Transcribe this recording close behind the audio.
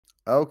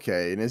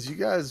Okay, and as you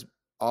guys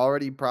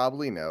already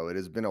probably know, it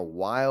has been a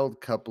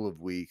wild couple of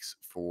weeks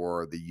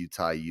for the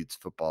Utah Utes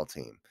football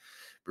team.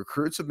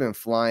 Recruits have been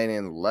flying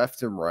in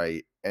left and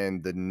right,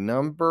 and the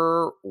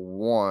number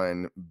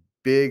one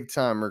big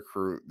time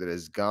recruit that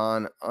has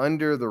gone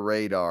under the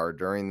radar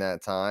during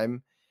that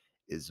time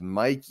is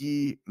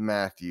Mikey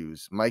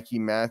Matthews. Mikey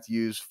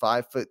Matthews,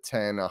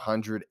 5'10",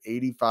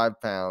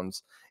 185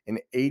 pounds, an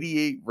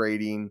 88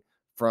 rating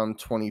from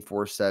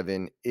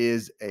 24/7,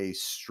 is a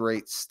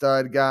straight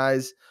stud,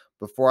 guys.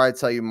 Before I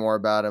tell you more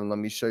about him, let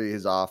me show you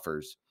his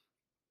offers.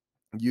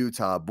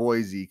 Utah,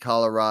 Boise,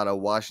 Colorado,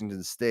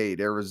 Washington State,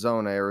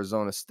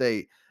 Arizona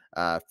State,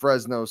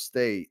 Fresno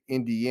State,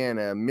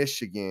 Indiana,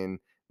 Michigan,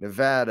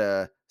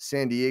 Nevada,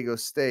 San Diego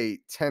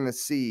State,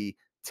 Tennessee,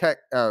 Tech.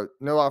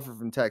 No offer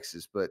from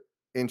Texas, but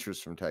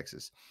interest from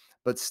Texas.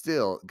 But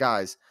still,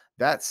 guys,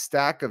 that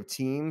stack of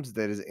teams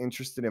that is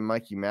interested in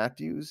Mikey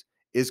Matthews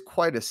is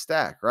quite a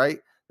stack, right?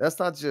 That's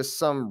not just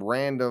some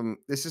random.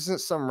 This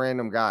isn't some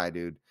random guy,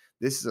 dude.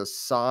 This is a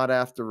sought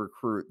after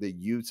recruit that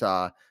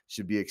Utah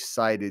should be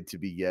excited to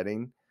be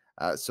getting.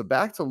 So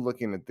back to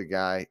looking at the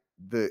guy,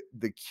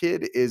 the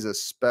kid is a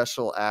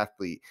special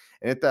athlete.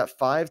 And at that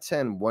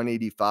 5'10",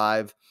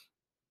 185,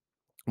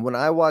 when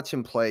I watch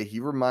him play, he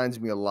reminds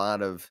me a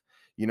lot of,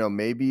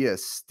 maybe a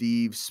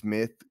Steve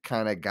Smith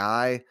kind of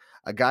guy,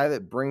 a guy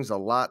that brings a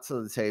lot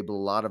to the table,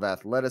 a lot of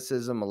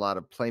athleticism, a lot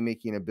of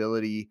playmaking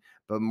ability,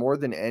 but more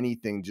than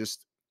anything,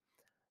 just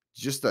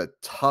a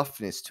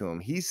toughness to him.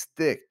 He's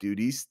thick, dude.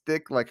 He's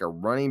thick like a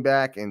running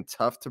back and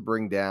tough to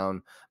bring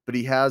down, but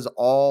he has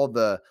all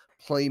the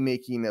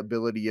playmaking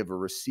ability of a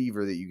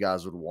receiver that you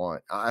guys would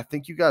want. I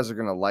think you guys are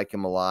going to like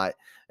him a lot.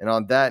 And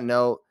on that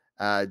note,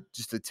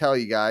 just to tell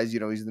you guys,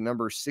 he's the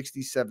number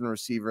 67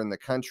 receiver in the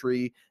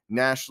country,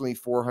 nationally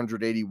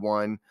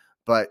 481.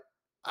 But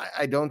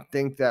I don't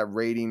think that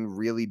rating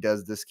really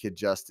does this kid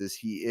justice.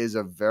 He is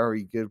a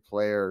very good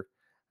player.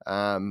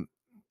 Um,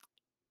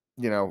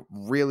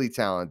 really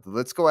talented.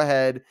 Let's go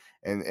ahead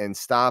and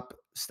stop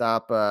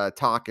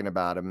talking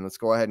about him, and let's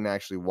go ahead and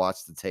actually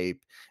watch the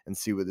tape and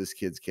see what this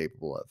kid's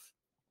capable of.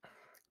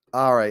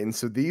 All right, and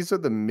so these are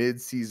the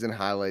mid-season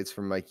highlights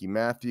from Mikey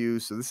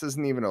Matthews. So this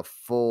isn't even a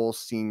full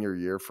senior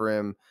year for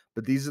him,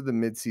 but these are the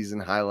mid-season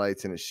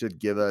highlights, and it should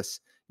give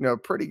us, a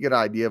pretty good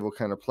idea of what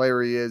kind of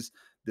player he is.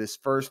 This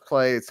first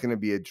play, it's going to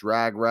be a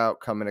drag route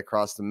coming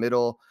across the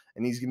middle,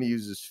 and he's going to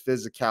use his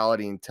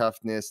physicality and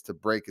toughness to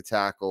break a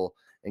tackle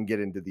and get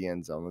into the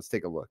end zone. Let's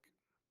take a look.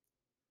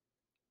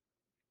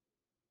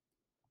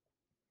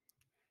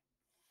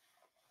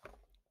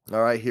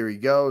 All right, here he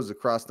goes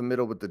across the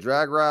middle with the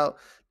drag route,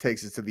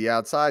 takes it to the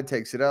outside,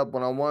 takes it up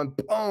one on one,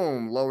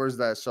 boom, lowers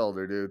that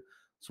shoulder, dude.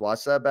 Let's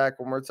watch that back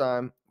one more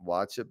time.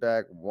 Watch it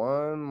back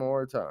one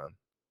more time.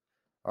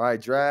 All right,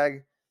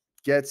 drag,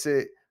 gets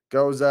it,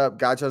 goes up.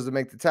 Guy tries to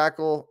make the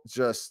tackle.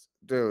 Just,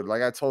 dude,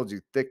 like I told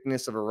you,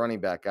 thickness of a running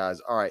back,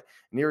 guys. All right,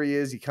 and here he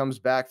is. He comes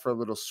back for a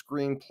little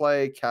screen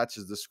play,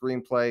 catches the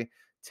screen play,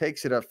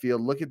 takes it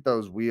upfield. Look at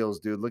those wheels,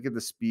 dude. Look at the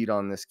speed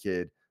on this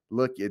kid.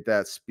 Look at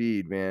that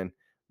speed, man.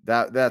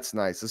 That's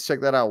nice. Let's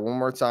check that out one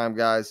more time,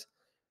 guys.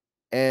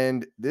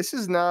 And this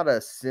is not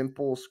a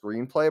simple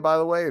screenplay, by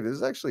the way. This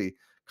is actually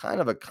kind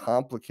of a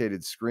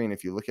complicated screen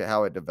if you look at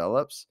how it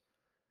develops.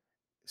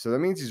 So that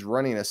means he's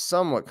running a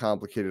somewhat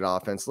complicated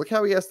offense. Look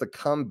how he has to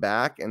come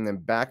back and then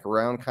back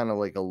around kind of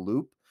like a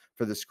loop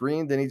for the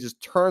screen. Then he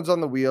just turns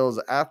on the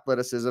wheels,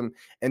 athleticism,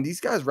 and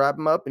these guys wrap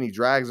him up and he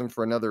drags him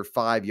for another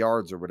 5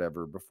 yards or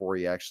whatever before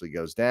he actually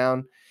goes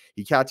down.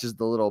 He catches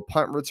the little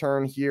punt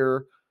return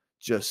here,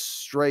 just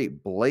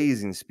straight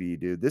blazing speed,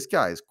 dude. This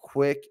guy is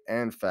quick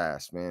and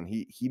fast, man.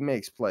 He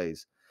makes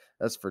plays.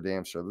 That's for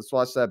damn sure. Let's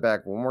watch that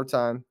back one more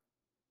time.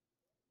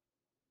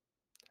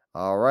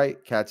 All right,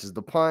 catches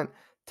the punt,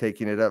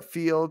 taking it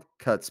upfield,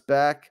 cuts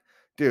back.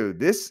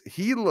 Dude,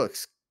 he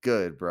looks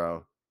good,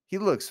 bro. He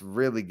looks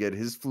really good.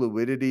 His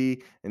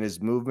fluidity and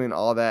his movement,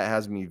 all that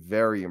has me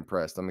very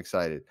impressed. I'm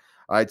excited.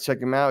 All right,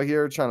 check him out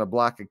here, trying to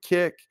block a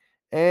kick.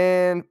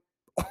 And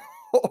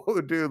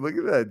oh, dude, look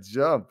at that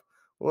jump.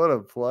 What a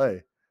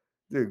play.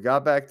 Dude,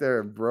 got back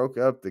there and broke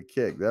up the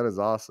kick. That is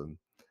awesome.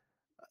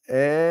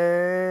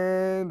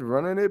 And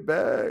running it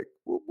back.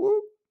 Whoop,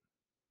 whoop.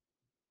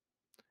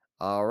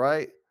 All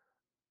right.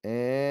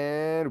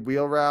 And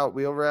wheel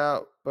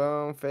route,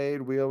 boom,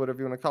 fade, wheel,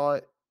 whatever you want to call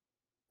it.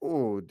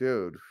 Oh,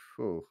 dude.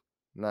 Ooh,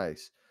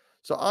 nice.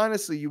 So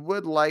honestly, you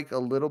would like a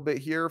little bit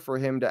here for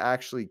him to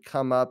actually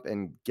come up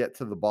and get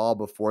to the ball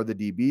before the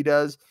DB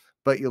does,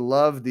 but you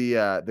love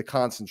the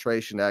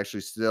concentration to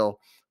actually still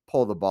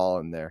pull the ball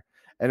in there.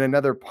 And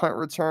another punt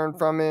return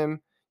from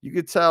him. You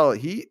could tell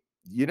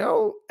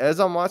as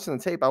I'm watching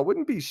the tape, I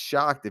wouldn't be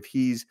shocked if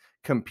he's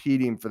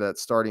competing for that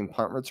starting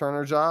punt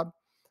returner job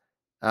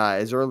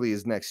as early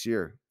as next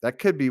year. That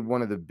could be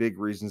one of the big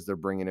reasons they're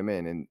bringing him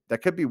in, and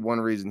that could be one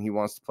reason he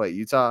wants to play at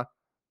Utah.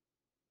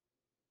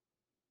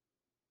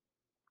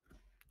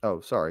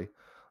 Oh, sorry.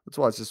 Let's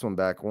watch this one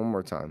back one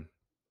more time.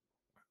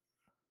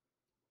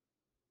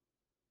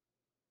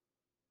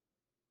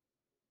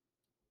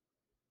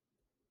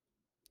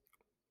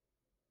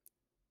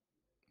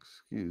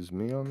 Excuse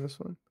me on this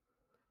one.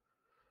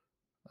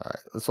 All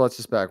right, let's watch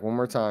this back one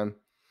more time.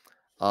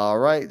 All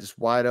right, just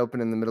wide open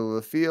in the middle of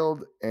the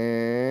field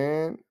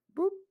and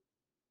boop,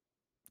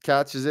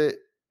 catches it,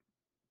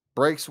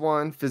 breaks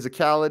one,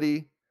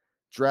 physicality,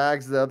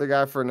 drags the other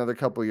guy for another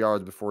couple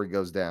yards before he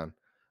goes down.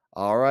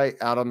 All right,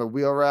 out on the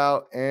wheel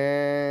route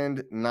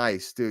and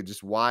nice, dude.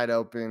 Just wide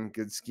open,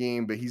 good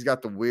scheme, but he's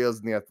got the wheels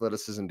and the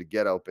athleticism to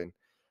get open.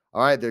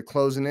 All right, they're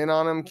closing in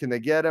on him. Can they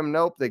get him?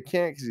 Nope, they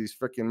can't because he's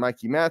freaking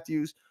Mikey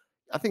Matthews.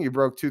 I think he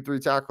broke 2, 3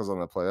 tackles on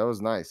the play. That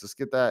was nice. Let's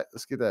get that.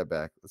 Let's get that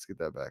back. Let's get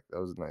that back.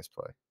 That was a nice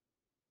play.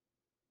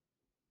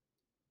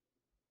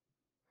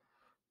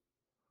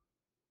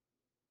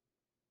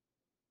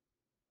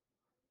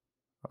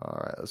 All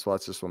right, let's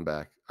watch this one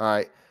back. All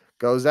right,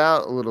 goes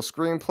out, a little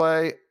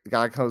screenplay. The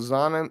guy comes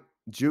on him,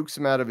 jukes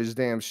him out of his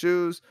damn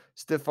shoes,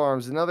 stiff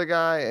arms another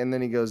guy, and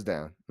then he goes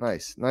down.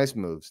 Nice, nice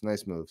moves,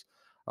 nice moves.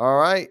 All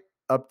right,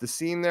 up the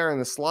seam there in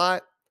the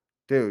slot.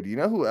 Dude, you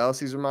know who else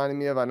he's reminding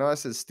me of? I know I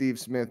said Steve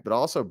Smith, but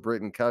also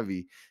Britton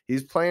Covey.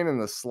 He's playing in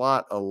the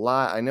slot a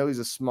lot. I know he's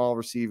a small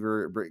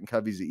receiver. Britton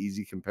Covey's an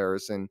easy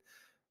comparison,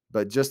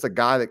 but just a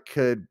guy that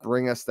could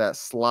bring us that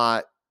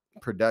slot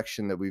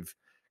production that we've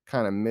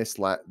kind of missed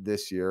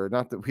this year.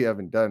 Not that we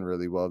haven't done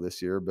really well this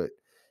year, but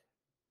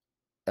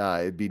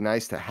it'd be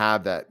nice to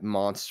have that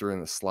monster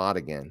in the slot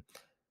again.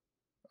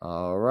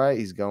 All right,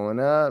 he's going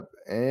up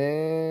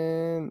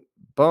and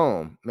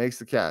boom, makes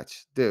the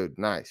catch. Dude,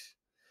 nice.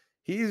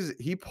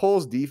 He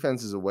pulls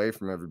defenses away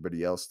from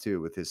everybody else too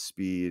with his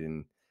speed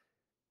and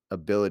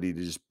ability to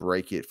just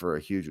break it for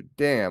a huge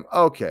damn.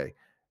 Okay,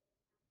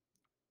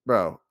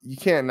 bro, you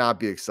can't not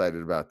be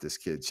excited about this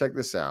kid. Check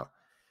this out.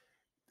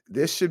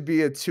 This should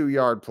be a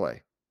 2-yard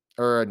play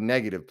or a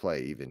negative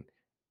play even.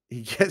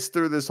 He gets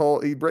through this whole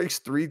he breaks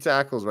 3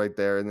 tackles right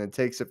there and then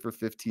takes it for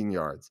 15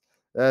 yards.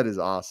 That is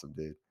awesome,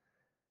 dude.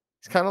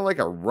 It's kind of like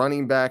a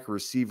running back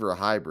receiver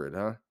hybrid,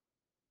 huh?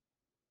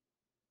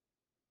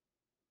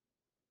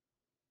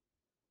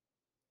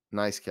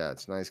 Nice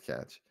catch, nice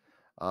catch.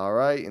 All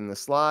right, in the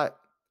slot,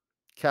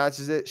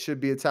 catches it, should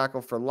be a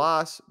tackle for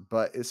loss,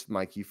 but it's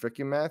Mikey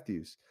freaking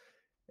Matthews.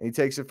 And he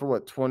takes it for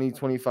what 20,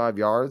 25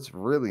 yards.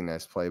 Really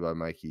nice play by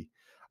Mikey.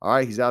 All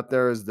right, he's out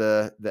there as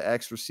the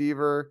X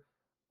receiver.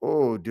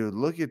 Oh, dude,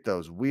 look at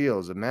those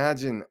wheels.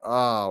 Imagine,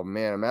 oh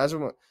man,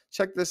 imagine what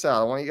check this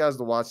out. I want you guys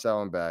to watch that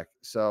one back.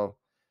 So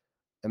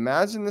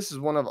imagine this is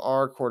one of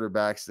our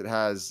quarterbacks that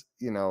has,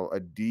 a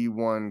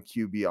D1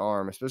 QB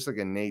arm, especially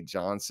like a Nate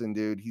Johnson,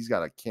 dude. He's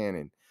got a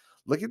cannon.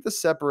 Look at the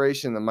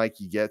separation that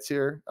Mikey gets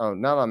here. Oh,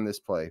 not on this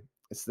play.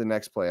 It's the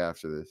next play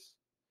after this.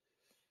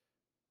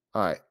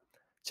 All right.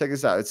 Check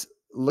this out.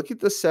 Look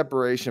at the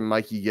separation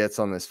Mikey gets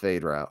on this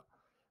fade route.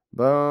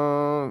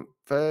 Boom,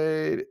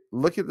 fade.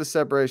 Look at the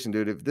separation,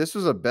 dude. If this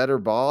was a better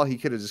ball, he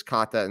could have just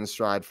caught that in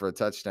stride for a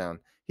touchdown.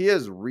 He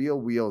has real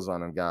wheels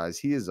on him, guys.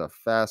 He is a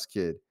fast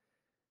kid.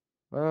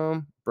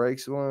 Boom,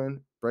 breaks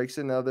one, breaks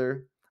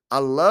another. I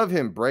love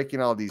him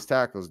breaking all these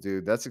tackles,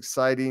 dude. That's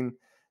exciting.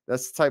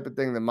 That's the type of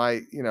thing that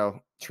might,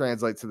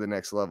 translate to the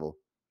next level.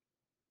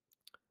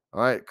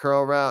 All right,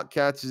 curl route,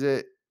 catches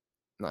it.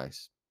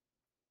 Nice.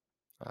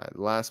 All right,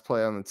 last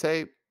play on the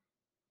tape.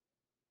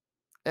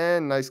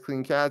 And nice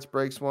clean catch.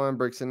 Breaks one,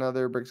 breaks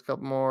another, breaks a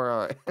couple more.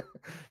 All right.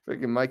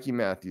 Freaking Mikey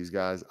Matthews,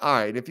 guys. All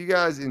right. If you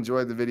guys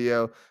enjoyed the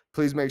video,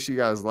 please make sure you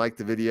guys like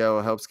the video.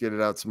 It helps get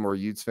it out to more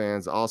Utes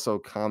fans. Also,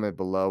 comment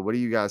below. What do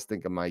you guys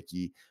think of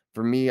Mikey?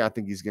 For me, I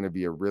think he's going to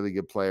be a really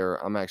good player.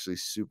 I'm actually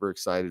super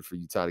excited for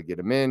Utah to get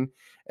him in.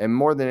 And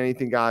more than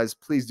anything, guys,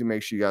 please do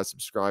make sure you guys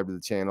subscribe to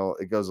the channel.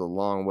 It goes a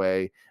long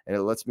way, and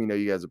it lets me know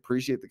you guys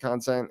appreciate the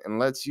content and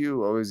lets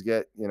you always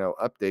get,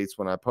 updates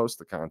when I post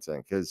the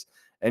content, because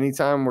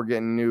anytime we're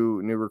getting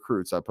new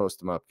recruits, I post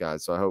them up,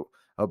 guys. So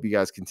I hope you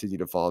guys continue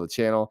to follow the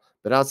channel.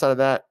 But outside of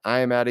that, I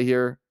am out of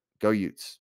here. Go Utes.